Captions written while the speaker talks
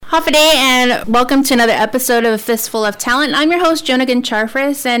Hafa day, and welcome to another episode of Fistful of Talent. I'm your host, Joan Aguon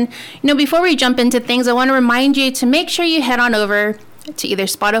Charfauros, and before we jump into things, I want to remind you to make sure you head on over to either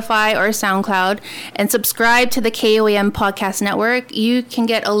Spotify or SoundCloud and subscribe to the KOAM Podcast Network. You can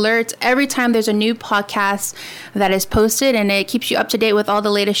get alerts every time there's a new podcast that is posted, and it keeps you up to date with all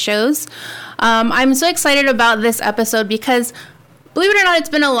the latest shows. I'm so excited about this episode because, believe it or not, it's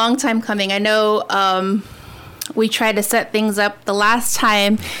been a long time coming. I know we tried to set things up the last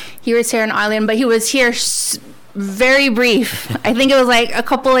time he was here in Ireland, but he was here very brief. I think it was like a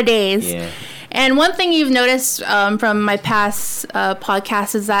couple of days. Yeah. And one thing you've noticed from my past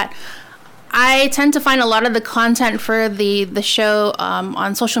podcasts is that I tend to find a lot of the content for the show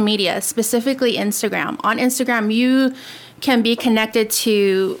on social media, specifically Instagram. On Instagram, you can be connected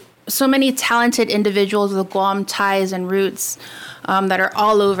to so many talented individuals with Guam ties and roots that are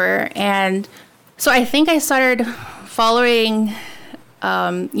all over. And so I think I started following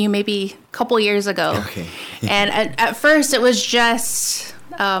you maybe a couple years ago. Okay. And at first it was just,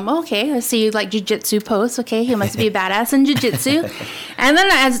 okay, I see you like jiu-jitsu posts. Okay, he must be badass in jiu-jitsu. And then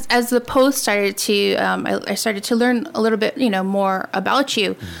as the post started to, I started to learn a little bit, more about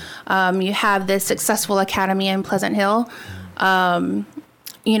you. You have this successful academy in Pleasant Hill.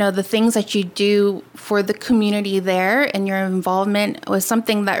 The things that you do for the community there and your involvement was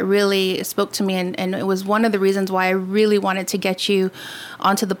something that really spoke to me. And it was one of the reasons why I really wanted to get you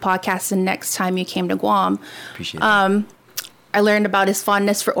onto the podcast the next time you came to Guam. Appreciate that. I learned about his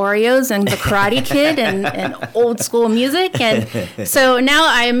fondness for Oreos and the Karate Kid and old school music. And so now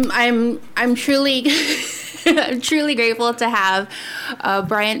I'm truly... I'm truly grateful to have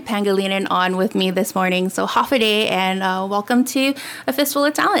Bryant Pangelinan on with me this morning. So Hafa day, and welcome to A Fistful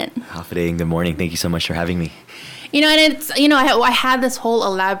of Talent. Hafa day, good morning. Thank you so much for having me. And it's, I had this whole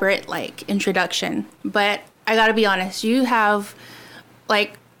elaborate introduction, but I got to be honest, you have a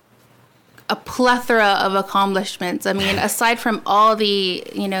plethora of accomplishments. I mean, aside from all the,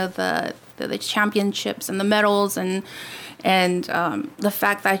 the championships and the medals and the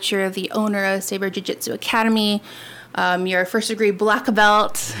fact that you're the owner of Sabre JiuJitsu Academy, you're a first degree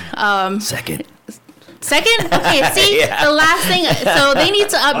Blackbelt. Second? Okay, see, yeah. The last thing, so they need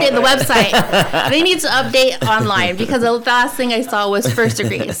to update the website. They need to update online because the last thing I saw was first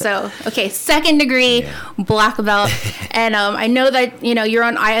degree. So, okay, second degree, Blackbelt. And I know that, you're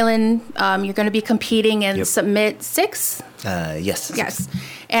on island. You're going to be competing in Submit 6? Yes. Yes.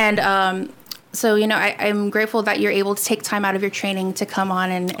 And so, I'm grateful that you're able to take time out of your training to come on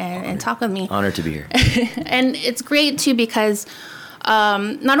and talk with me. Honored to be here. And it's great, too, because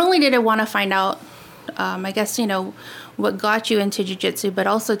not only did I want to find out, I guess, what got you into jiu-jitsu, but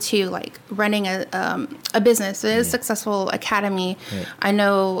also, too, running a business, a successful academy. Right. I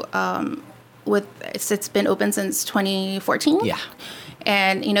know it's been open since 2014. Yeah.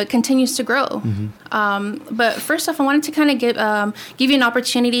 And, it continues to grow. Mm-hmm. But first off, I wanted to kind of give you an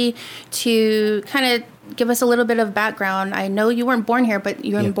opportunity to kind of give us a little bit of background. I know you weren't born here, but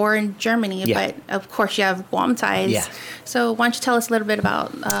you were born in Germany. Yeah. But, of course, you have Guam ties. Yeah. So why don't you tell us a little bit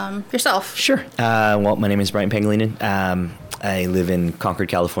about yourself? Sure. Well, my name is Bryant Pangelinan. I live in Concord,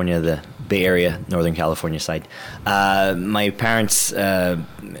 California, the Bay Area, Northern California side. My parents,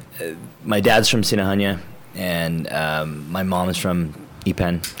 my dad's from Sinahanya, and my mom is from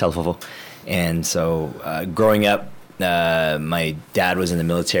Ipan, Talafofo. And so growing up, my dad was in the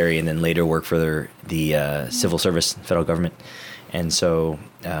military and then later worked for the civil service, federal government. And so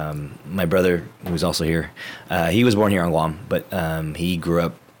my brother, who was also here, he was born here on Guam, but he grew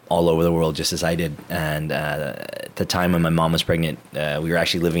up all over the world just as I did. And at the time when my mom was pregnant, we were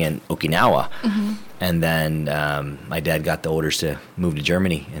actually living in Okinawa. Mm-hmm. And then my dad got the orders to move to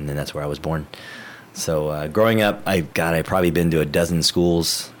Germany, and then that's where I was born. So growing up, I've probably been to a dozen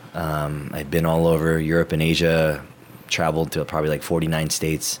schools. I've been all over Europe and Asia, traveled to probably 49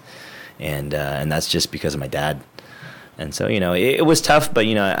 states, and that's just because of my dad. And so, it was tough, but,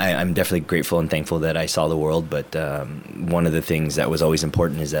 I'm definitely grateful and thankful that I saw the world. But one of the things that was always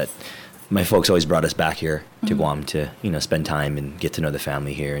important is that my folks always brought us back here to Guam to, spend time and get to know the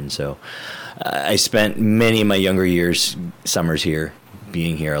family here. And so I spent many of my younger years, summers here,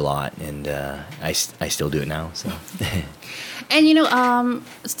 being here a lot, and I still do it now. So, and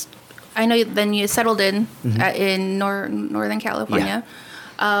I know then you settled in Northern California,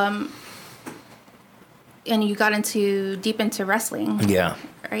 and you got deep into wrestling. Yeah.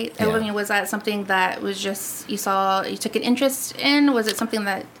 Right. Yeah. I mean, was that something that was just you took an interest in? Was it something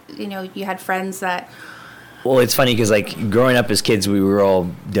that you had friends that? Well, it's funny because growing up as kids, we were all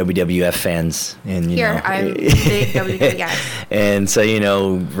WWF fans, and I'm big WWF guy. And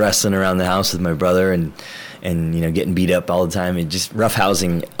so wrestling around the house with my brother, and and getting beat up all the time, and just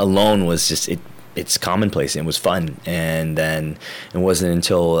roughhousing alone was just it's commonplace, and it was fun. And then it wasn't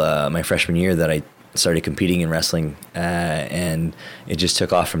until my freshman year that I started competing in wrestling, and it just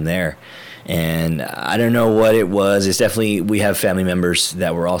took off from there. And I don't know what it was. It's definitely, we have family members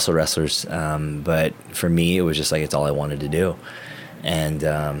that were also wrestlers, but for me, it was just like it's all I wanted to do. And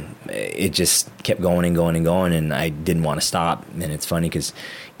it just kept going and going and going, and I didn't want to stop. And it's funny because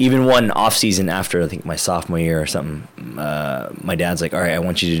even one off season after, I think my sophomore year or something, my dad's like, all right, I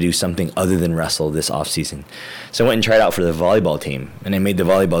want you to do something other than wrestle this off season. So I went and tried out for the volleyball team, and I made the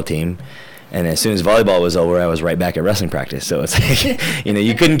volleyball team. And as soon as volleyball was over, I was right back at wrestling practice. So it's like,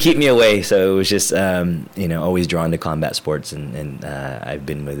 you couldn't keep me away. So it was just, always drawn to combat sports, and I've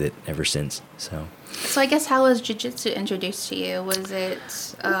been with it ever since. So I guess, how was jiu-jitsu introduced to you? Was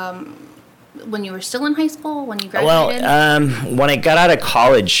it when you were still in high school, when you graduated? Well, when I got out of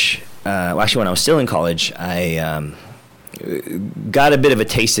college, actually when I was still in college, I got a bit of a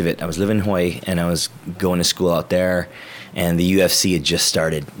taste of it. I was living in Hawaii, and I was going to school out there. And the UFC had just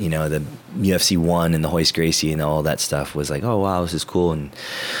started, the UFC 1 and the Hoist Gracie and all that stuff was like, oh, wow, this is cool. And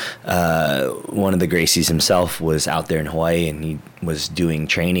one of the Gracies himself was out there in Hawaii, and he was doing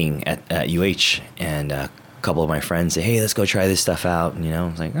training at UH. And a couple of my friends said, hey, let's go try this stuff out. And, I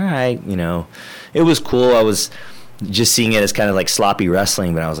was like, all right, it was cool. I was just seeing it as kind of like sloppy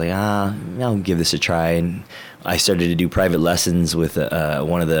wrestling, but I was like, I'll give this a try. And I started to do private lessons with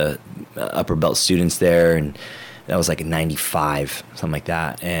one of the upper belt students there, and that was like in 95, something like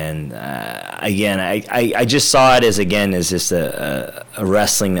that. And again, I just saw it as just a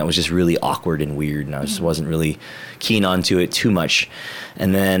wrestling that was just really awkward and weird, and I just wasn't really keen onto it too much.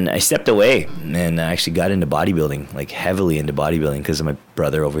 And then I stepped away, and I actually got into bodybuilding, like heavily into bodybuilding, because of my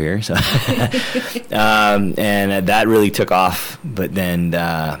brother over here. So, and that really took off. But then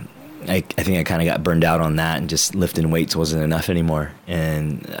I think I kind of got burned out on that, and just lifting weights wasn't enough anymore.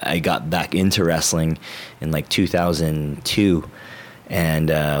 And I got back into wrestling in like 2002, and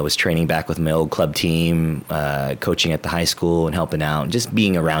was training back with my old club team, coaching at the high school and helping out, and just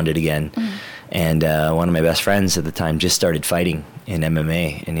being around it again. Mm-hmm. And one of my best friends at the time just started fighting in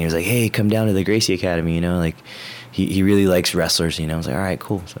MMA, and he was like, hey, come down to the Gracie Academy, like he really likes wrestlers. I was like, all right,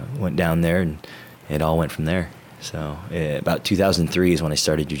 cool. So I went down there, and it all went from there. So about 2003 is when I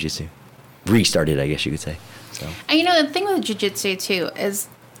started jiu-jitsu. Restarted, I guess you could say. So. And the thing with jiu-jitsu too is,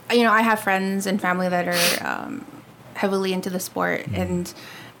 I have friends and family that are heavily into the sport, mm-hmm.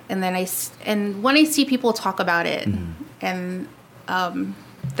 and then when I see people talk about it, mm-hmm. and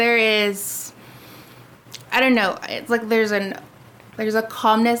there is, I don't know, it's like there's a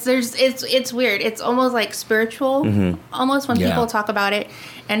calmness. It's weird. It's almost like spiritual, mm-hmm. almost when people talk about it,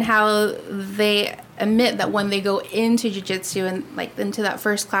 and how they admit that when they go into jiu-jitsu and like into that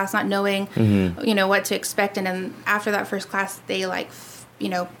first class, not knowing, mm-hmm. What to expect, and then after that first class, they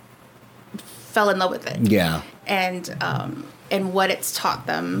fell in love with it. Yeah. And what it's taught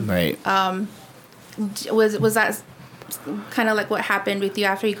them. Right. Was that kind of like what happened with you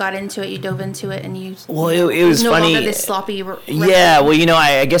after you got into it? You dove into it, and you. Well, it was no funny. Longer this sloppy. Yeah. Well,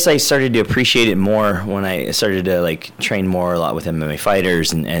 I guess I started to appreciate it more when I started to train more a lot with MMA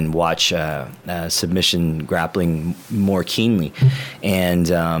fighters and watch submission grappling more keenly, and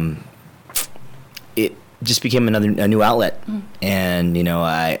it just became a new outlet. Mm. And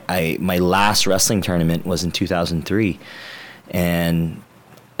I my last wrestling tournament was in 2003, and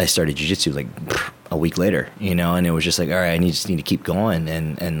I started jiu-jitsu like a week later, and it was just like, all right, I just need to keep going.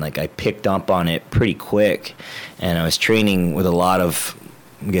 And I picked up on it pretty quick, and I was training with a lot of,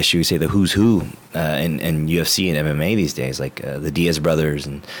 I guess you would say, the who's who in UFC and MMA these days, like the Diaz brothers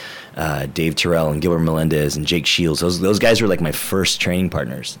and Dave Terrell and Gilbert Melendez and Jake Shields. Those guys were like my first training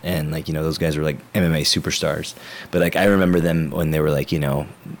partners, and those guys were like MMA superstars. But I remember them when they were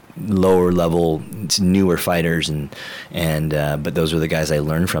lower level, newer fighters, but those were the guys I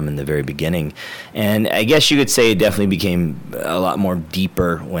learned from in the very beginning. And I guess you could say it definitely became a lot more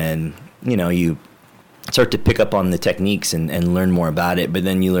deeper when you start to pick up on the techniques and learn more about it, but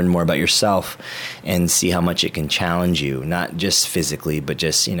then you learn more about yourself and see how much it can challenge you, not just physically, but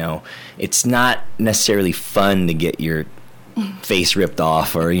just it's not necessarily fun to get your face ripped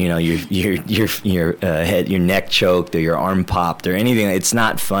off, or your head, your neck choked, or your arm popped, or anything. It's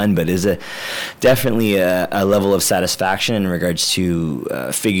not fun, but is definitely a level of satisfaction in regards to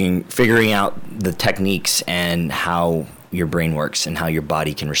figuring out the techniques and how your brain works and how your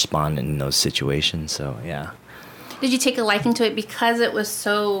body can respond in those situations. So yeah. Did you take a liking to it because it was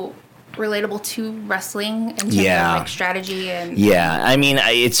so relatable to wrestling in terms of like strategy and I mean,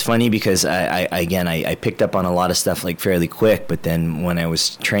 it's funny because I picked up on a lot of stuff like fairly quick, but then when I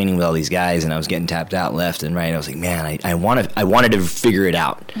was training with all these guys and I was getting tapped out left and right, I was like, man, I wanted to figure it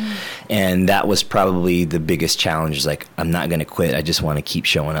out. And that was probably the biggest challenge, is like, I'm not going to quit. I just want to keep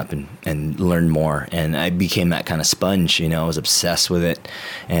showing up and learn more. And I became that kind of sponge, I was obsessed with it,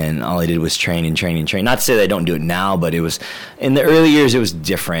 and all I did was train and train and train. Not to say that I don't do it now, but it was, in the early years, it was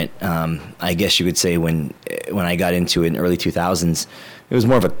different. I guess you could say when I got into it in early 2000s, it was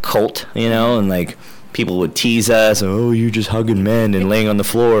more of a cult, and like people would tease us, oh, you're just hugging men and laying on the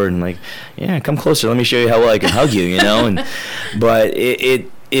floor, and like, yeah, come closer, let me show you how well I can hug you, and but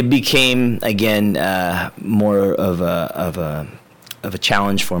it became again more of a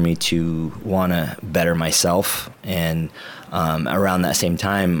challenge for me to want to better myself. And around that same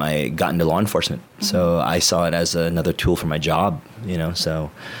time, I got into law enforcement. So I saw it as another tool for my job, so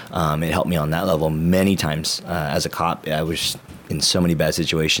it helped me on that level many times. As a cop, I was in so many bad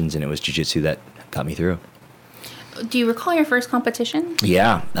situations, and it was jiu-jitsu that got me through. Do you recall your first competition?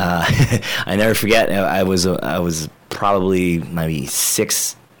 Yeah. I never forget. I was probably maybe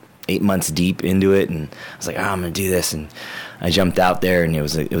 6-8 months deep into it, and I was like, I'm going to do this. And I jumped out there, and it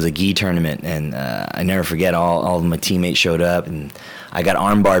was a gi tournament, and I never forget, all of my teammates showed up, and I got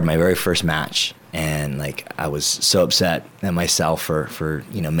armbarred my very first match, and like I was so upset at myself for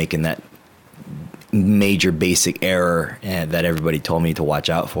making that major basic error that everybody told me to watch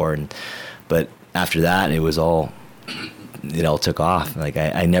out for. But after that, it all took off. Like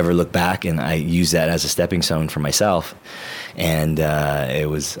I never looked back, and I used that as a stepping stone for myself, and it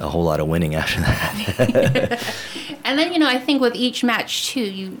was a whole lot of winning after that. And then, I think with each match too,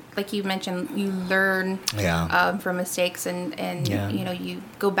 you, like you mentioned, you learn from mistakes, and you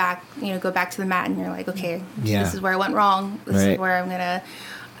go back to the mat, and you're like, okay, this is where I went wrong. This is where I'm gonna.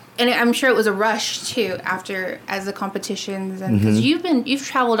 And I'm sure it was a rush too as the competitions, and because you've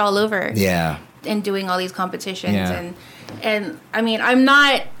traveled all over, and doing all these competitions, and I mean,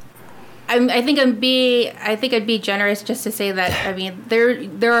 I think I'd be generous just to say that, I mean,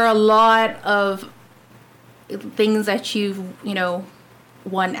 there are a lot of things that you've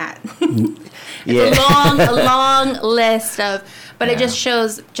won at. It's a long list of, but it just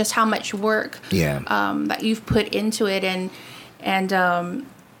shows just how much work that you've put into it. And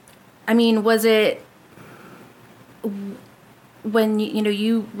I mean, was it when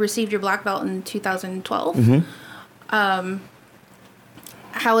you received your black belt in 2012?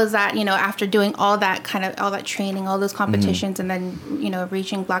 How was that, after doing all that training, all those competitions, and then,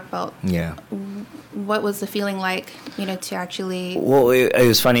 reaching black belt? Yeah. What was the feeling like, to actually... Well, it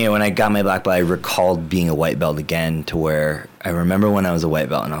was funny. When I got my black belt, I recalled being a white belt again, to where I remember when I was a white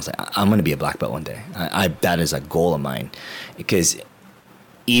belt, and I was like, I'm going to be a black belt one day. That is a goal of mine. Because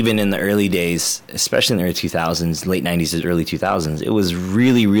even in the early days, especially in the early 2000s, late 90s to early 2000s, it was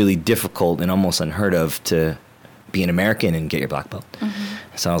really, really difficult and almost unheard of to be an American and get your black belt.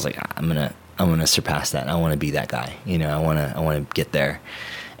 So I was like, I'm gonna surpass that. I want to be that guy. I want to get there.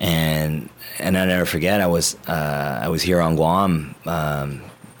 And I'll never forget, I was here on Guam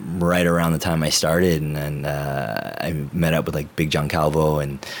right around the time I started, and I met up with like Big John Calvo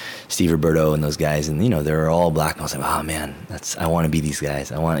and Steve Roberto and those guys, and they were all black. And I was like, oh man, I want to be these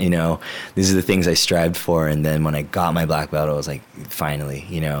guys. I want, these are the things I strived for. And then when I got my black belt, I was like, finally,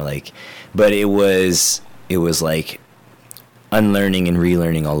 but it was like unlearning and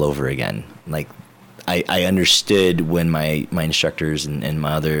relearning all over again. Like I understood when my instructors and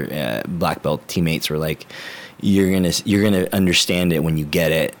my other black belt teammates were like, you're gonna understand it when you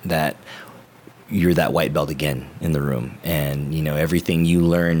get it, that you're that white belt again in the room, and everything you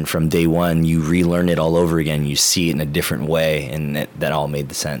learn from day one, you relearn it all over again. You see it in a different way, and that all made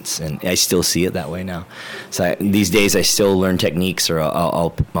the sense. And I still see it that way now. So these days, I still learn techniques, or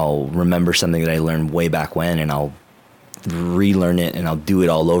I'll remember something that I learned way back when, and I'll relearn it, and I'll do it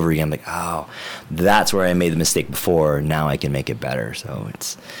all over again. Like, oh, that's where I made the mistake before. Now I can make it better. So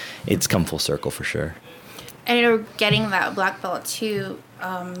it's come full circle for sure. And getting that black belt too,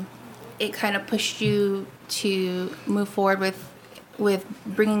 it kind of pushed you to move forward with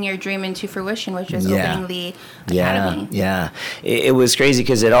bringing your dream into fruition, which is opening the academy. Yeah. It was crazy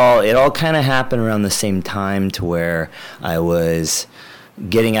because it all kind of happened around the same time, to where I was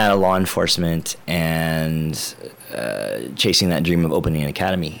getting out of law enforcement and chasing that dream of opening an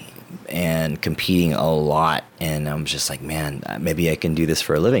academy and competing a lot. And I'm just like, man, maybe I can do this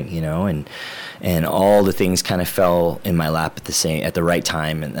for a living, and all the things kind of fell in my lap at the right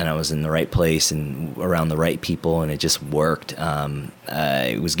time, and I was in the right place and around the right people, and it just worked.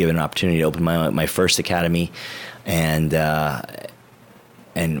 I was given an opportunity to open my first academy, and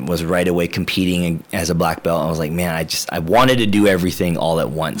and was right away competing as a black belt. I was like, man, I wanted to do everything all at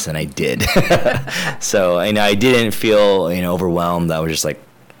once, and I did. So I didn't feel overwhelmed. I was just like,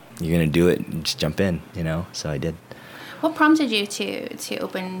 you're gonna do it, and just jump in, So I did. What prompted you to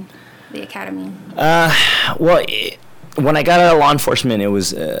open the academy? When I got out of law enforcement, it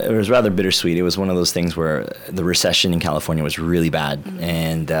was rather bittersweet. It was one of those things where the recession in California was really bad,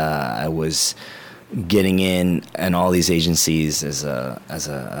 and I was getting in all these agencies as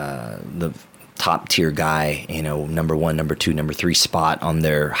the top tier guy, number 1, number 2, number 3 spot on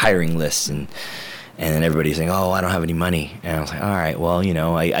their hiring list, and then everybody's saying, "Oh, I don't have any money," and I was like, "All right, well,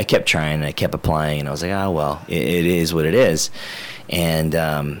 I kept trying, and I kept applying, and I was like, oh well, it is what it is," and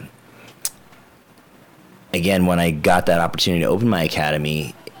again, when I got that opportunity to open my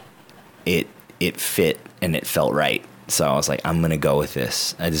academy, it fit and it felt right. So I was like, I'm going to go with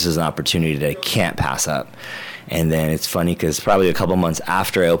this. This is an opportunity that I can't pass up. And then it's funny because probably a couple months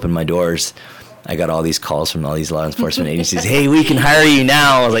after I opened my doors, I got all these calls from all these law enforcement agencies. Hey, we can hire you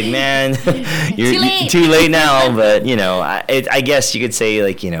now. I was like, man, you're too late now. But, I guess you could say,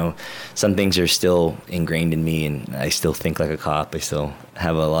 like, some things are still ingrained in me, and I still think like a cop. I still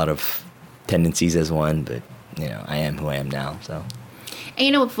have a lot of tendencies as one, but I am who I am now. So,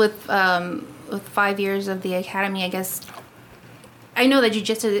 and with 5 years of the academy, I guess I know that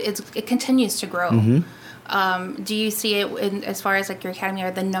jiu-jitsu it continues to grow. Mm-hmm. Do you see it as far as like your academy?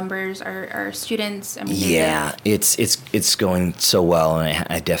 Are the numbers are students? I mean, yeah, it's going so well, and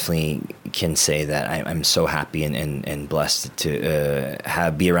I definitely can say that I'm so happy and blessed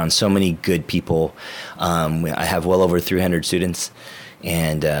to be around so many good people. I have well over 300 students.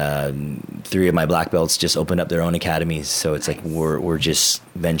 And 3 of my black belts just opened up their own academies, so it's like we're just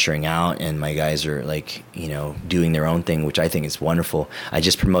venturing out, and my guys are like doing their own thing, which I think is wonderful. I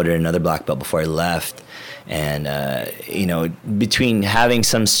just promoted another black belt before I left, and between having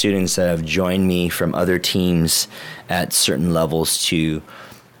some students that have joined me from other teams at certain levels to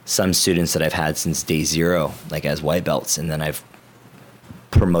some students that I've had since day 0, like as white belts, and then I've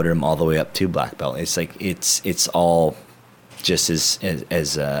promoted them all the way up to black belt. It's like it's all just as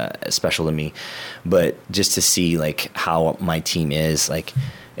special to me, but just to see like how my team is, like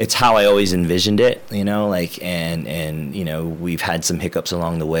it's how I always envisioned it, and we've had some hiccups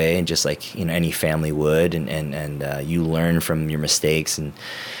along the way, and just like any family would, and you learn from your mistakes, and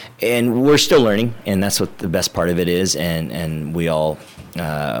we're still learning, and that's what the best part of it is, and we're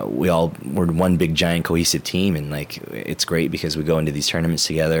one big giant cohesive team, and like it's great because we go into these tournaments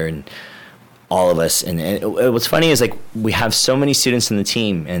together, and all of us. And what's funny is like we have so many students in the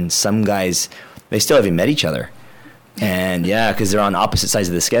team, and some guys, they still haven't met each other. And yeah, because they're on opposite sides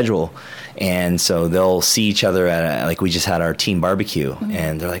of the schedule. And so they'll see each other at like we just had our team barbecue, mm-hmm.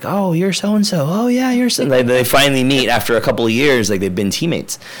 and they're like, "Oh, you're so-and-so. Oh yeah, you're so." They finally meet after a couple of years, like they've been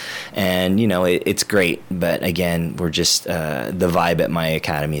teammates. And it's great. But again, we're just the vibe at my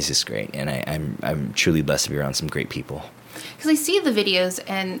academy is just great, and I'm truly blessed to be around some great people. Because I see the videos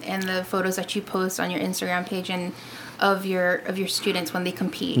and the photos that you post on your Instagram page and of your students when they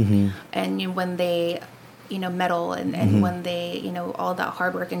compete, mm-hmm. and when they medal and mm-hmm. when they all that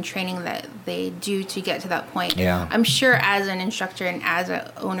hard work and training that they do to get to that point. Yeah. I'm sure as an instructor and as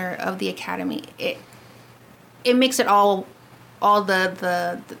an owner of the academy, it makes it all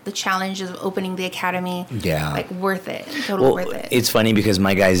the challenges of opening the academy, like worth it, totally worth it. It's funny because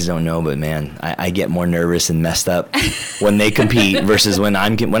my guys don't know, but man, I get more nervous and messed up when they compete versus when I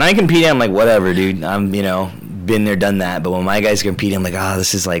compete. I'm like, whatever, dude. I'm been there, done that. But when my guys compete, I'm like,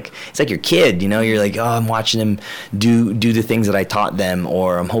 this is like, it's like your kid, you're like, I'm watching them do the things that I taught them,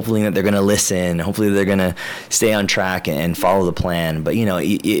 or I'm hoping that they're going to listen. Hopefully they're going to stay on track and follow the plan. But,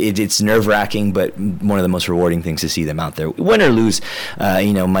 it's nerve wracking, but one of the most rewarding things to see them out there, win or lose.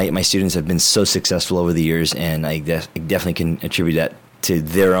 My students have been so successful over the years, and I definitely can attribute that to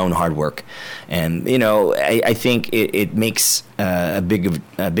their own hard work. And, I think it makes a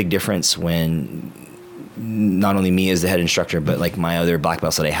big difference when not only me as the head instructor, but like my other black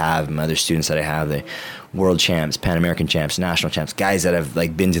belts that I have, my other students that I have, the world champs, Pan American champs, national champs, guys that have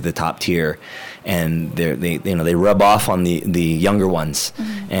like been to the top tier, and they rub off on the younger ones,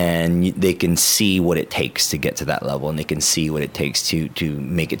 mm-hmm. and they can see what it takes to get to that level, and they can see what it takes to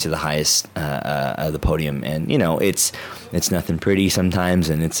make it to the highest of the podium. And it's nothing pretty sometimes,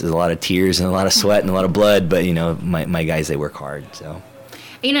 and it's a lot of tears and a lot of sweat and a lot of blood, but my guys, they work hard. So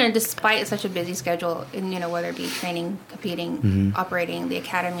despite such a busy schedule, and whether it be training, competing, mm-hmm. operating the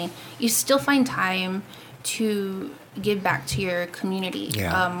academy, you still find time to give back to your community.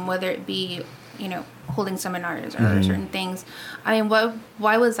 Yeah. Whether it be holding seminars or certain things. I mean,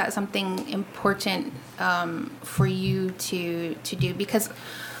 why was that something important for you to do? Because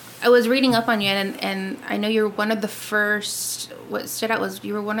I was reading up on you, and I know you're one of the first. What stood out was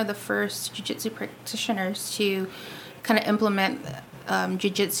you were one of the first jiu-jitsu practitioners to kind of implement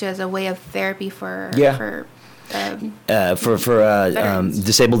jiu-jitsu as a way of therapy for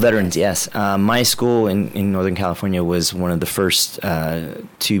disabled veterans. Yes, my school in Northern California was one of the first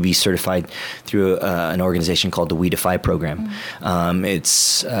to be certified through an organization called the We Defy program.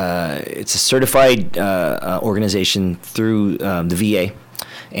 It's a certified organization through the VA.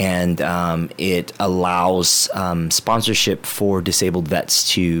 And it allows sponsorship for disabled vets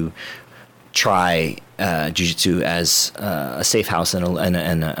to try jiu-jitsu as a safe house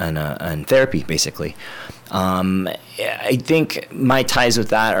and therapy, basically. I think my ties with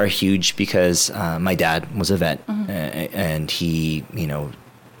that are huge because my dad was a vet, and he,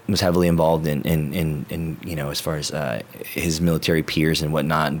 was heavily involved in as far as his military peers and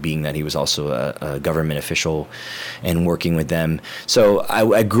whatnot, being that he was also a government official and working with them. So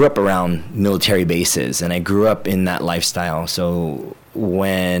I grew up around military bases, and I grew up in that lifestyle. So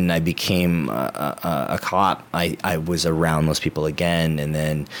when I became a cop, I was around those people again, and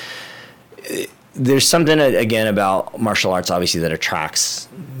then there's something again about martial arts, obviously, that attracts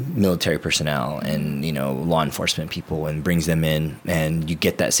military personnel and law enforcement people and brings them in, and you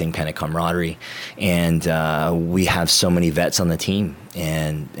get that same kind of camaraderie. And we have so many vets on the team,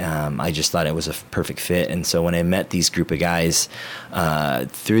 and I just thought it was a perfect fit. And so when I met these group of guys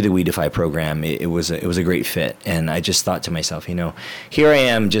through the We Defy program, it was a great fit. And I just thought to myself, here I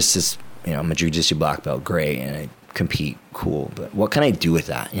am, just as I'm a jiu-jitsu black belt, great, and I compete, cool, but what can I do with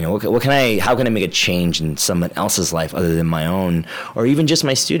that? How can I make a change in someone else's life other than my own, or even just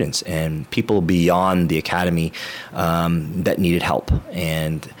my students and people beyond the academy that needed help?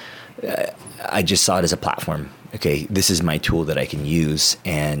 And I just saw it as a platform. Okay, this is my tool that I can use.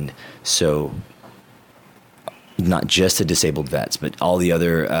 And so not just the disabled vets, but all the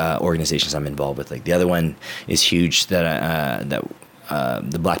other organizations I'm involved with. Like the other one is huge, that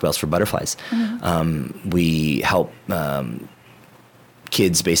the Black Belts for Butterflies. We help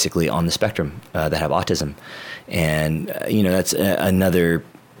kids basically on the spectrum that have autism. And, that's another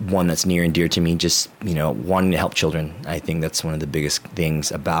one that's near and dear to me, just, wanting to help children. I think that's one of the biggest things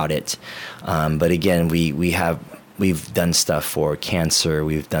about it. But again, we've done stuff for cancer.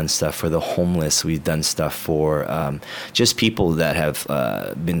 We've done stuff for the homeless. We've done stuff for just people that have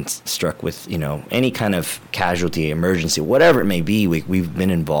been struck with, any kind of casualty, emergency, whatever it may be. We've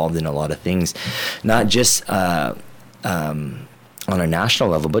been involved in a lot of things, not just on a national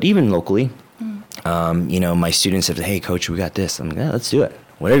level, but even locally. My students have said, "Hey, coach, we got this." I'm like, "Yeah, let's do it.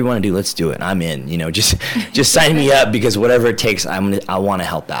 Whatever you want to do, let's do it. I'm in. Just sign me up, because whatever it takes, I want to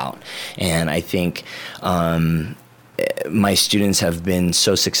help out." And I think my students have been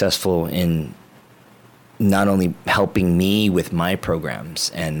so successful in not only helping me with my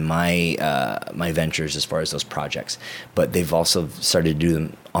programs and my ventures as far as those projects, but they've also started to do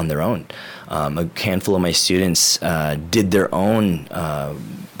them on their own. A handful of my students did their own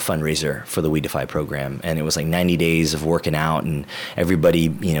fundraiser for the We Defy program, and it was like 90 days of working out and everybody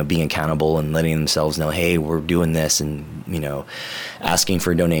being accountable and letting themselves know, hey, we're doing this, and asking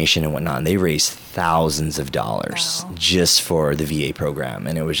for a donation and whatnot. And they raised thousands of dollars just for the VA program,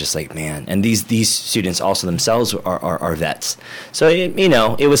 and it was just like, man. And these students also themselves are vets, so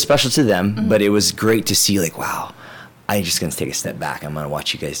it was special to them, but it was great to see, like, wow, I'm just going to take a step back. I'm going to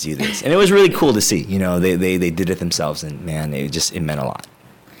watch you guys do this. And it was really cool to see, they did it themselves, and man, it meant a lot.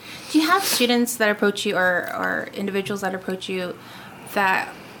 Do you have students that approach you, or individuals that approach you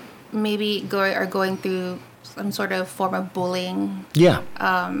that maybe are going through some sort of form of bullying? Yeah.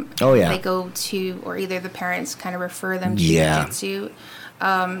 They go to, or either the parents kind of refer them to jiu-jitsu.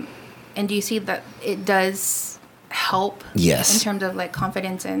 And do you see that it does help? Yes. In terms of like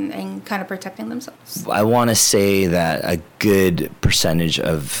confidence and kind of protecting themselves? I want to say that a good percentage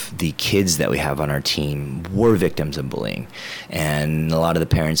of the kids that we have on our team were victims of bullying. And a lot of the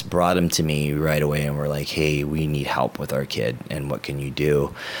parents brought them to me right away and were like, hey, we need help with our kid, and what can you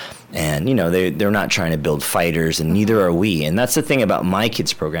do? And, they're not trying to build fighters, and neither are we. And that's the thing about my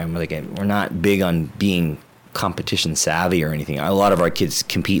kids' program. Like, we're not big on being competition savvy or anything. A lot of our kids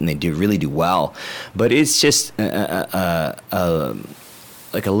compete, and they really do well. But it's just like a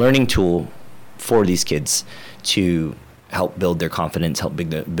learning tool for these kids to help build their confidence, help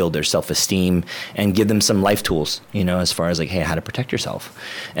build their self-esteem, and give them some life tools, as far as like, hey, how to protect yourself.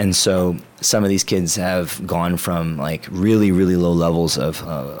 And so some of these kids have gone from like really, really low levels of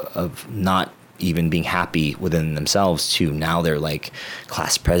not even being happy within themselves to now they're like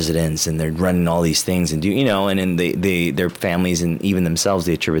class presidents and they're running all these things and and then their families and even themselves,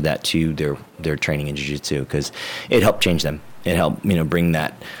 they attribute that to their training in jiu-jitsu because it helped change them. It helped, bring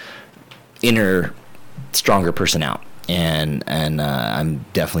that inner stronger person out. And I'm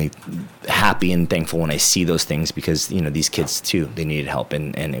definitely happy and thankful when I see those things because, these kids too, they needed help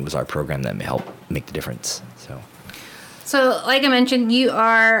and it was our program that helped make the difference. So like I mentioned, you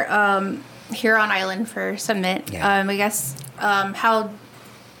are here on island for Submit. Yeah. I guess how,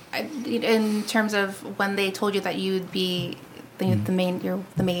 in terms of when they told you that you would be the main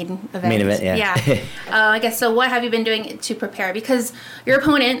event. Main event, yeah. Yeah. I guess, so what have you been doing to prepare? Because your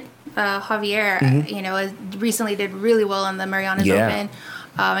opponent, Javier, recently did really well on the Marianas Open.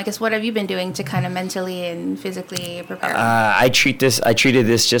 I guess, what have you been doing to kind of mentally and physically prepare? I treated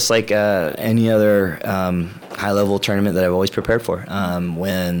this just like any other high-level tournament that I've always prepared for.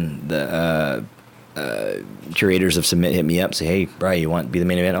 When the curators of Submit hit me up, say, "Hey, Brian, you want to be the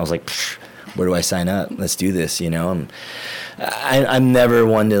main event?" I was like, where do I sign up? Let's do this, I'm never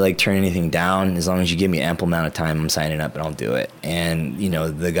one to like turn anything down. As long as you give me ample amount of time, I'm signing up and I'll do it. And,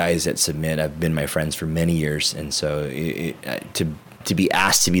 the guys at Submit have been my friends for many years. And so to be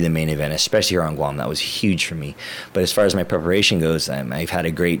asked to be the main event, especially here on Guam, that was huge for me. But as far as my preparation goes, I've had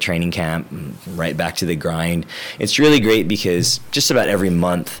a great training camp, right back to the grind. It's really great because just about every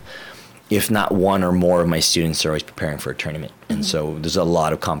month, if not one or more of my students are always preparing for a tournament. And so there's a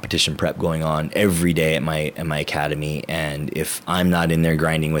lot of competition prep going on every day at my academy. And if I'm not in there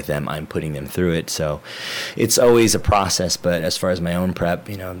grinding with them, I'm putting them through it. So it's always a process. But as far as my own prep,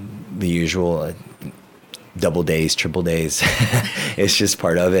 the usual double days, triple days, it's just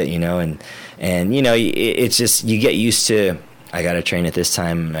part of it, and it's just, you get used to, I got to train at this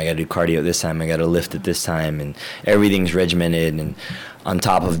time, I got to do cardio at this time, I got to lift at this time, and everything's regimented. And on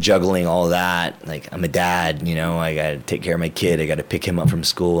top of juggling all that, like, I'm a dad, I got to take care of my kid, I got to pick him up from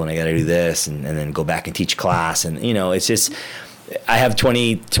school, and I got to do this, and then go back and teach class. And, it's just, I have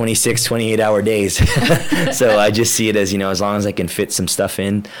 20, 26, 28-hour days. So I just see it as, as long as I can fit some stuff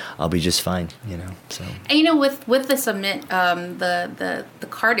in, I'll be just fine, so. And, with the Submit, the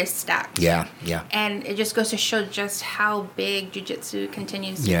card is stacked. Yeah. And it just goes to show just how big jiu-jitsu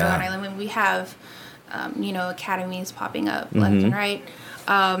continues to grow on island. When we have, academies popping up left and right.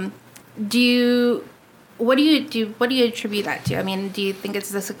 What do you attribute that to? I mean, do you think it's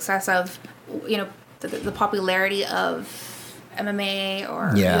the success of, the popularity of MMA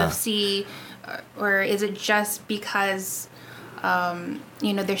or UFC, or is it just because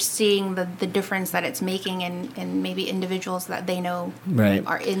they're seeing the difference that it's making in maybe individuals that they know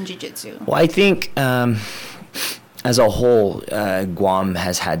are in jiu-jitsu? Well, I think as a whole, Guam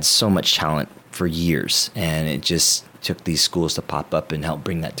has had so much talent for years, and it just took these schools to pop up and help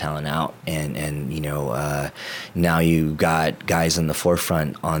bring that talent out. And now you got guys on the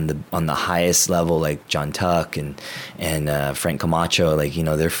forefront on the highest level, like John Tuck and Frank Camacho, like,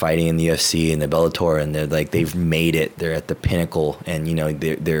 they're fighting in the UFC and the Bellator, and they're like, they've made it. They're at the pinnacle, and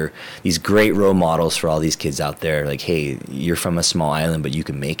they're these great role models for all these kids out there. Like, hey, you're from a small island, but you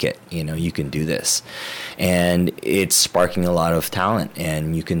can make it. You can do this, and it's sparking a lot of talent.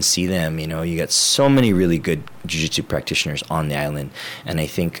 And you can see them. You got so many really good jiu-jitsu practitioners on the island, and I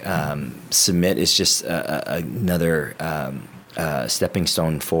think Submit is just another stepping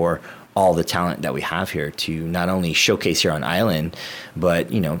stone for all the talent that we have here to not only showcase here on island,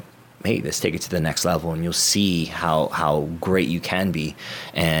 but hey, let's take it to the next level, and you'll see how great you can be.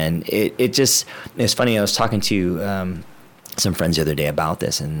 And it's funny. I was talking to some friends the other day about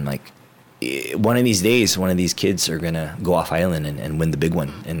this, and like, one of these days, one of these kids are gonna go off island and win the big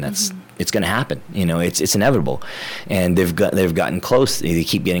one, and that's it's gonna happen. It's inevitable, and they've gotten close. They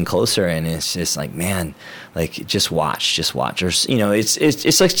keep getting closer, and it's just like, man, like, just watch. Or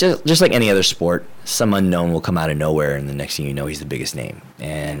it's like just like any other sport. Some unknown will come out of nowhere, and the next thing you know, he's the biggest name.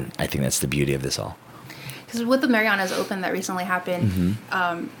 And I think that's the beauty of this all. Because with the Marianas Open that recently happened,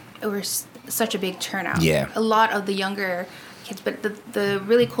 it was such a big turnout. Yeah, a lot of the younger kids, but the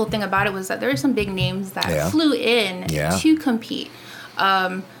really cool thing about it was that there were some big names that flew in to compete.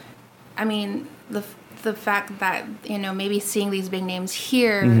 I mean, the fact that maybe seeing these big names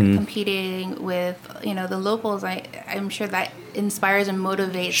here competing with the locals, I'm sure that inspires and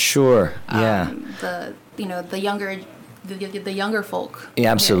motivates. Sure. The younger folk.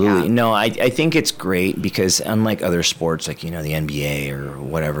 Yeah, absolutely. Here, No, I think it's great because unlike other sports like, the NBA or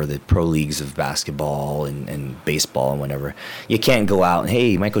whatever, the pro leagues of basketball and baseball and whatever, you can't go out and,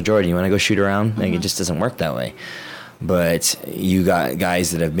 hey, Michael Jordan, you want to go shoot around? Like, it just doesn't work that way. But you got guys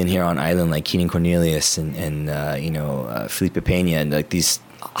that have been here on island like Keenan Cornelius and Felipe Pena, and like these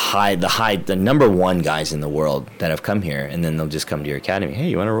the number one guys in the world that have come here, and then they'll just come to your academy. Hey,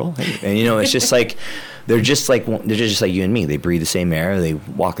 you want to roll? Hey. And it's just like they're just like you and me. They breathe the same air, they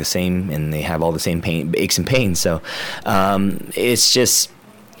walk the same, and they have all the same aches and pains. So it's just,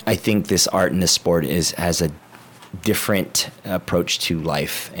 I think this art and this sport has a different approach to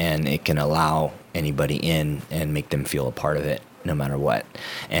life, and it can allow anybody in and make them feel a part of it, no matter what.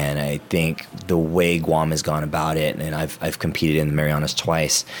 And I think the way Guam has gone about it, and I've competed in the Marianas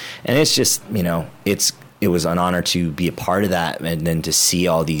twice, and it's just, it was an honor to be a part of that, and then to see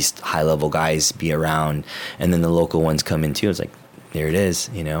all these high level guys be around, and then the local ones come in too. It's like, there it is,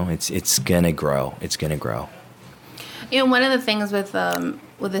 it's gonna grow. It's gonna grow. One of the things with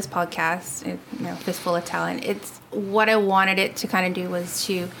this podcast, Fistful of Talent, it's what I wanted it to kind of do was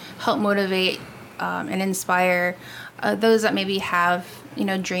to help motivate and inspire those that maybe have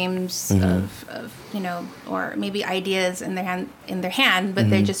dreams of or maybe ideas in their hand, but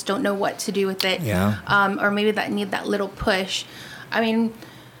they just don't know what to do with it. Or maybe that need that little push. I mean,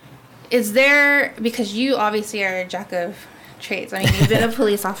 is there, because you obviously are a jack of trades. I mean, you've been a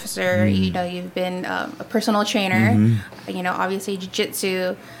police officer, you've been a personal trainer, obviously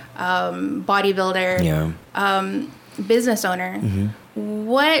jiu-jitsu, bodybuilder, business owner.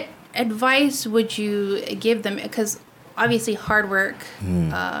 What advice would you give them? Because obviously hard work,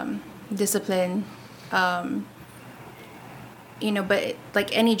 discipline, but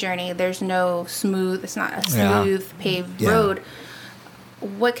like any journey, there's no it's not a smooth paved road.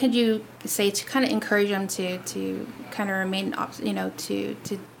 What could you say to kind of encourage them to kind of remain, to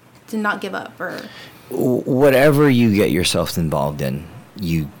not give up? Or whatever you get yourself involved in,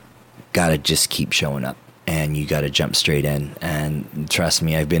 you got to just keep showing up. And you got to jump straight in. And trust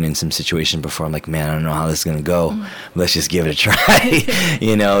me, I've been in some situations before. I'm like, man, I don't know how this is going to go. Let's just give it a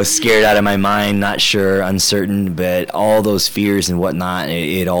try. Scared out of my mind, not sure, uncertain. But all those fears and whatnot,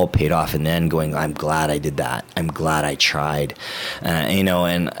 it all paid off. And then going, I'm glad I did that. I'm glad I tried.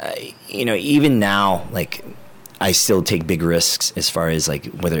 Even now, like, I still take big risks as far as, like,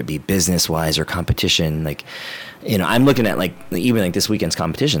 whether it be business-wise or competition. Like, I'm looking at, like, even like this weekend's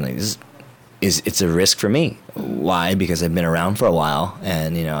competition. Like, this it's a risk for me. Why? Because I've been around for a while,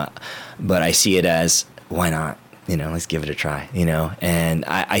 and but I see it as, why not? Let's give it a try. And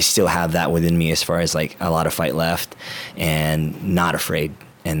I still have that within me as far as, like, a lot of fight left, and not afraid.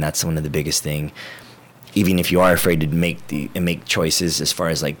 And that's one of the biggest thing. Even if you are afraid to make choices as far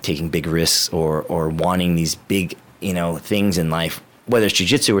as, like, taking big risks or wanting these big things in life, whether it's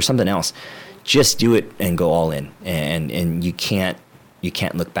jiu-jitsu or something else, just do it and go all in. And you can't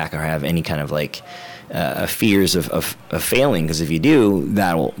look back or have any kind of, like, fears of failing, because if you do,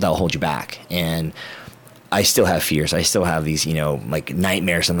 that'll hold you back. And I still have fears. I still have these, like,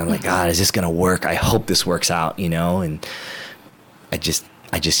 nightmares. And I'm like, God, is this gonna work? I hope this works out, And I just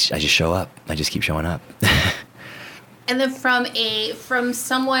show up. I just keep showing up. And then from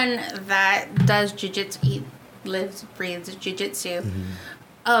someone that does jiu-jitsu, lives, breathes jiu-jitsu.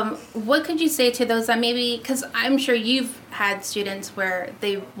 What could you say to those that maybe, because I'm sure you've had students where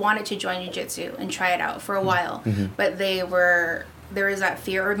they wanted to join jiu-jitsu and try it out for a while, but there was that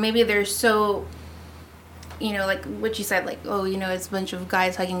fear, or maybe they're so, like what you said, like, oh, it's a bunch of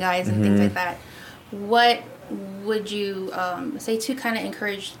guys hugging guys and things like that. What would you say to kind of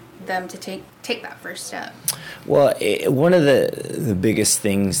encourage them to take that first step? Well, one of the biggest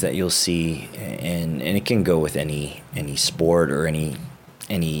things that you'll see, and it can go with any sport or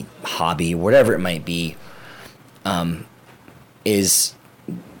any hobby, whatever it might be, is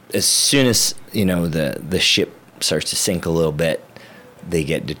as soon as the ship starts to sink a little bit, they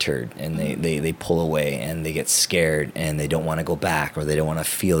get deterred, and they pull away, and they get scared, and they don't want to go back, or they don't want to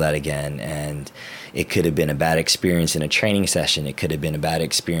feel that again. And it could have been a bad experience in a training session, it could have been a bad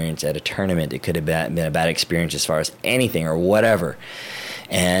experience at a tournament, it could have been a bad experience as far as anything or whatever.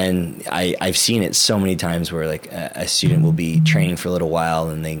 And I've seen it so many times where, like, a student will be training for a little while,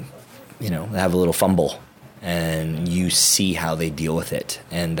 and they have a little fumble, and you see how they deal with it,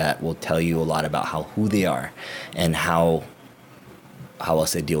 and that will tell you a lot about who they are and how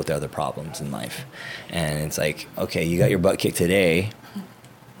else they deal with their other problems in life. And it's like, okay, you got your butt kicked today.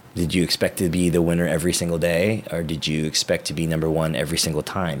 Did you expect to be the winner every single day, or did you expect to be number one every single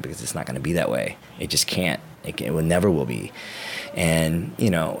time? Because it's not going to be that way. It just can't. It never will be. And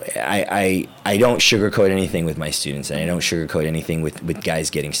I don't sugarcoat anything with my students, and I don't sugarcoat anything with guys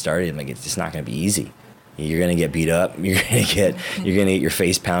getting started. Like, it's just not going to be easy. You're going to get beat up. You're going to get your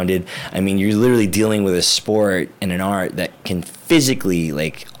face pounded. I mean, you're literally dealing with a sport and an art that can physically,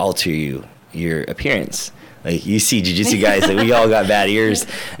 like, alter your appearance. Like, you see jiu-jitsu guys, like, we all got bad ears,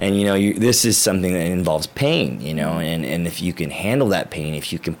 and this is something that involves pain, and if you can handle that pain,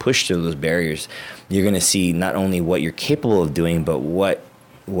 if you can push through those barriers, you're going to see not only what you're capable of doing, but what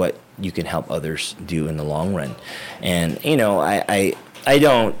you can help others do in the long run. And I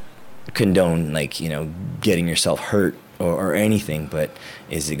don't condone, like, getting yourself hurt or anything, but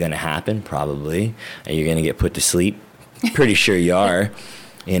is it going to happen? Probably. Are you going to get put to sleep? Pretty sure you are.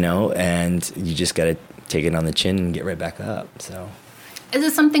 And you just got to take it on the chin and get right back up. So, is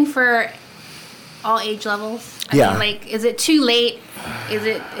it something for all age levels? I mean, like, is it too late? Is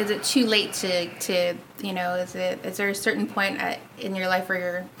it too late to is there a certain point in your life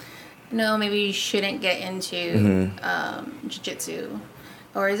where maybe you shouldn't get into jiu-jitsu?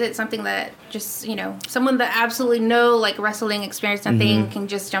 Or is it something that just, someone that absolutely no, like, wrestling experience, nothing, can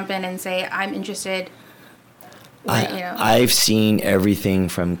just jump in and say, I'm interested? I've seen everything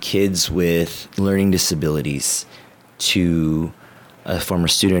from kids with learning disabilities to a former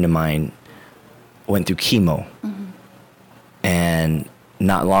student of mine went through chemo. And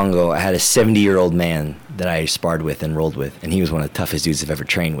not long ago, I had a 70-year-old man that I sparred with and rolled with, and he was one of the toughest dudes I've ever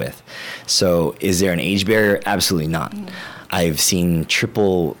trained with. So is there an age barrier? Absolutely not. I've seen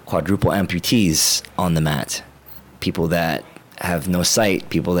triple, quadruple amputees on the mat. People that have no sight,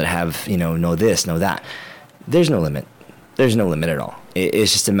 people that have, no this, no that. There's no limit. There's no limit at all.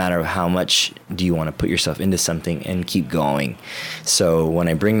 It's just a matter of how much do you want to put yourself into something and keep going. So when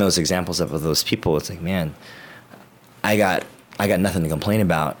I bring those examples up of those people, it's like, man, I got nothing to complain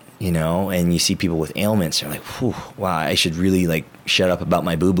about, and you see people with ailments, you're like, whew, wow, I should really, like, shut up about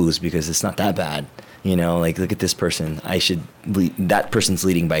my boo-boos because it's not that bad. Like, look at this person. That person's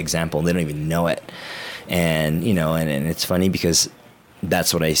leading by example. They don't even know it. And, and it's funny because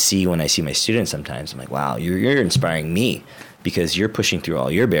that's what I see when I see my students sometimes. I'm like, wow, you're inspiring me because you're pushing through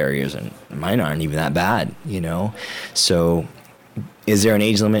all your barriers and mine aren't even that bad, So is there an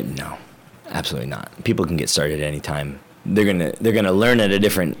age limit? No, absolutely not. People can get started at any time. They're gonna learn at a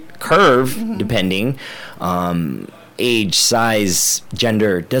different curve depending. Age, size,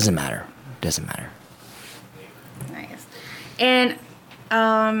 gender, doesn't matter. Nice. And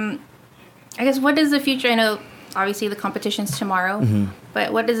I guess, what is the future? I know obviously the competition's tomorrow,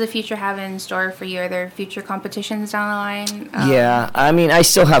 but what does the future have in store for you? Are there future competitions down the line? Yeah, I mean, I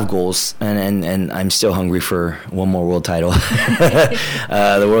still have goals, and I'm still hungry for one more world title.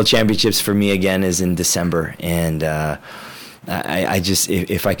 The World Championships for me again is in December, and I just,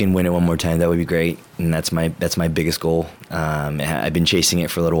 if I can win it one more time, that would be great, and that's my biggest goal. I've been chasing it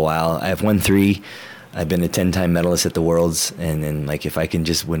for a little while. I have won 3. I've been a 10-time medalist at the Worlds, and then, like, if I can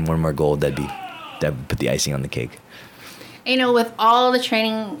just win one more gold, that would put the icing on the cake. With all the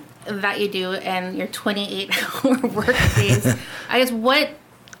training that you do and your 28-hour work days, I guess, what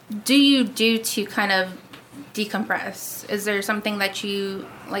do you do to kind of decompress? Is there something that you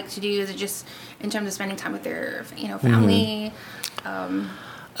like to do? Is it just in terms of spending time with your, family?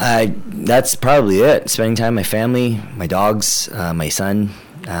 That's probably it. Spending time with my family, my dogs, my son.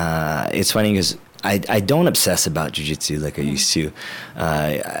 It's funny because I don't obsess about jiu-jitsu like I used to.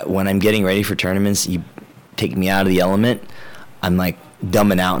 When I'm getting ready for tournaments, you take me out of the element, I'm like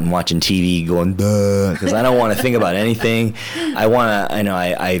dumbing out and watching TV going, duh, because I don't want to think about anything.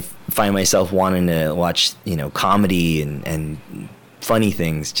 I find myself wanting to watch, comedy and funny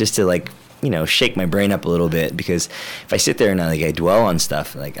things just to, like, shake my brain up a little bit, because if I sit there and I dwell on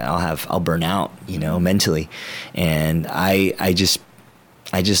stuff, like, I'll burn out, mentally. And I just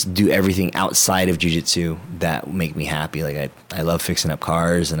do everything outside of jiu-jitsu that make me happy. Like, I love fixing up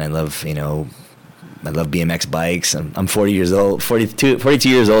cars, and I love BMX bikes. I'm 42 years old,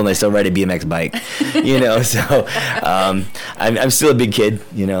 and I still ride a BMX bike, so I'm still a big kid,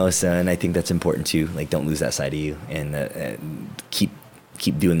 so, and I think that's important too. Like, don't lose that side of you, and keep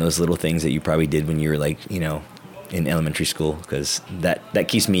doing those little things that you probably did when you were, like, in elementary school, because that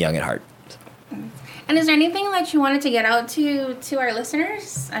keeps me young at heart. And is there anything that you wanted to get out to our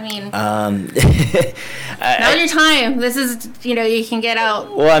listeners? I mean, now's your time. This is, you can get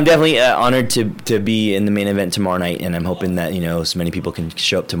out. Well, I'm definitely honored to be in the main event tomorrow night, and I'm hoping that, so many people can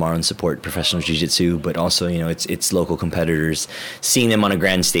show up tomorrow and support professional jiu-jitsu, but also, it's local competitors. Seeing them on a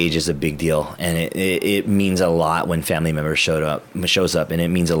grand stage is a big deal, and it means a lot when family members shows up, and it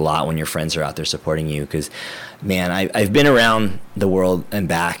means a lot when your friends are out there supporting you, because, man, I've been around the world and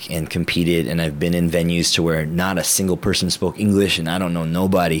back and competed, and I've been in venues to where not a single person spoke English, and I don't know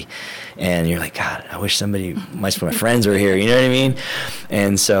nobody. And you're like, God, I wish my friends were here, you know what I mean?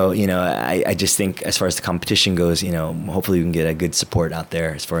 And so, I just think as far as the competition goes, hopefully we can get a good support out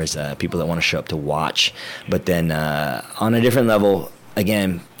there as far as people that want to show up to watch. But then on a different level,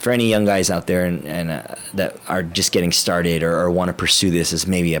 again, for any young guys out there and that are just getting started or want to pursue this as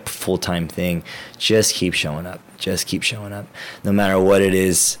maybe a full-time thing, just keep showing up. Just keep showing up. No matter what it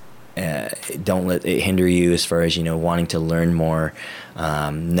is, don't let it hinder you as far as, wanting to learn more.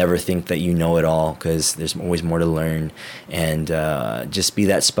 Never think that you know it all, because there's always more to learn. And just be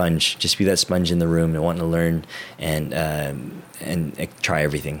that sponge. Just be that sponge in the room and wanting to learn and try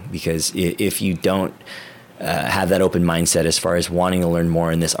everything. Because if you don't have that open mindset as far as wanting to learn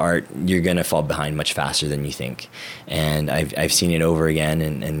more in this art, you're going to fall behind much faster than you think. And I've seen it over again.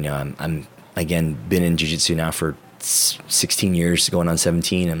 And I'm, again, been in jiu-jitsu now for 16 years, going on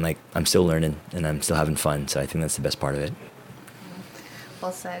 17. I'm still learning and I'm still having fun. So I think that's the best part of it.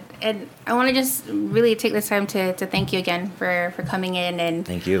 Well said. And I want to just really take this time to thank you again for coming in and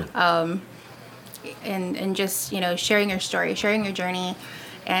thank you. And just, sharing your story, sharing your journey,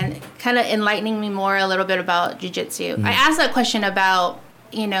 and kind of enlightening me more a little bit about jiu-jitsu. I asked that question about,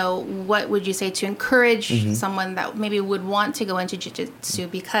 what would you say to encourage someone that maybe would want to go into jiu-jitsu,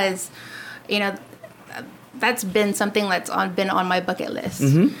 because, that's been something that's been on my bucket list.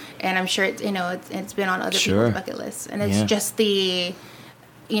 And I'm sure it's been on other people's bucket lists. And it's just the,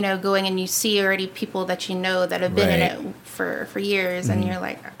 going and you see already people that that have been in it for years, and you're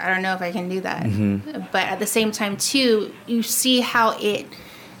like, I don't know if I can do that. But at the same time too, you see how it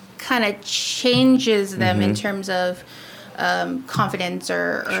kind of changes them in terms of confidence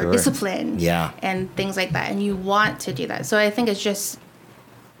or discipline and things like that, and you want to do that. So I think it's just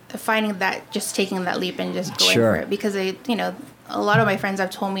finding that, just taking that leap and just going for it, because a lot of my friends have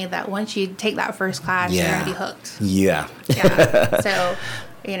told me that once you take that first class, you're gonna be hooked. So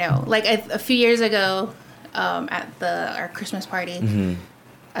like a few years ago at our Christmas party,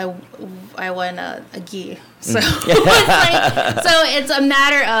 I won a gi. So it's a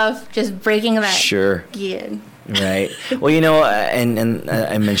matter of just breaking that gi in. Right. Well, and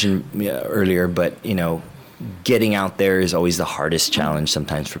I mentioned earlier, but getting out there is always the hardest challenge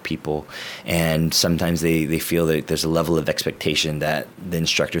sometimes for people. And sometimes they feel that there's a level of expectation that the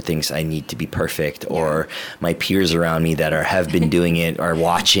instructor thinks I need to be perfect, or my peers around me that have been doing it are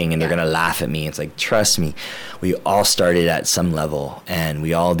watching and they're going to laugh at me. It's like, trust me, we all started at some level and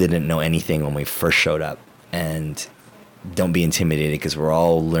we all didn't know anything when we first showed up. And don't be intimidated, because we're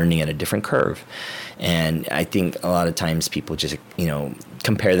all learning at a different curve. And I think a lot of times people just,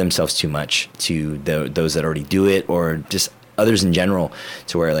 compare themselves too much to those that already do it, or just others in general,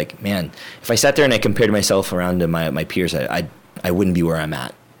 to where, like, man, if I sat there and I compared myself around to my peers, I wouldn't be where I'm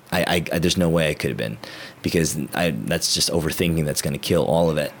at. I there's no way I could have been, because that's just overthinking that's going to kill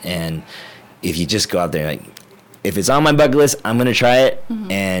all of it. And if you just go out there, like, if it's on my bucket list, I'm going to try it,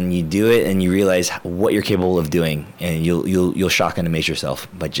 and you do it, and you realize what you're capable of doing, and you'll shock and amaze yourself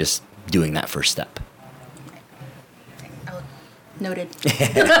by just doing that first step. Noted. But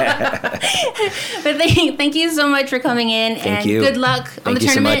thank you so much for coming in. Thank you. Good luck on the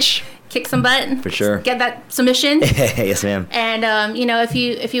tournament. So much. Kick some butt. For sure. Get that submission. Yes, ma'am. And,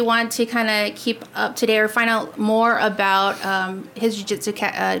 if you want to kind of keep up to date or find out more about his jiu-jitsu,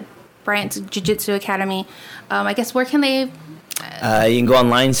 Bryant's Jiu-Jitsu Academy, I guess, where can they... you can go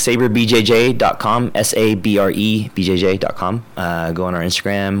online, sabrebjj.com, SABREBJJ.com. Go on our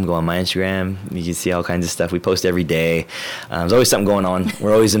Instagram, go on my Instagram. You can see all kinds of stuff. We post every day. There's always something going on.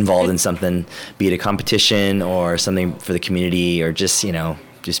 We're always involved in something, be it a competition or something for the community, or just,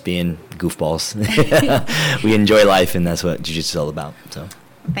 just being goofballs. We enjoy life, and that's what jiu-jitsu is all about. So.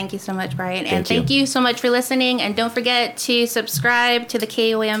 Thank you so much, Bryant. And thank you so much for listening. And don't forget to subscribe to the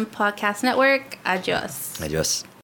KOM Podcast Network. Adios. Adios.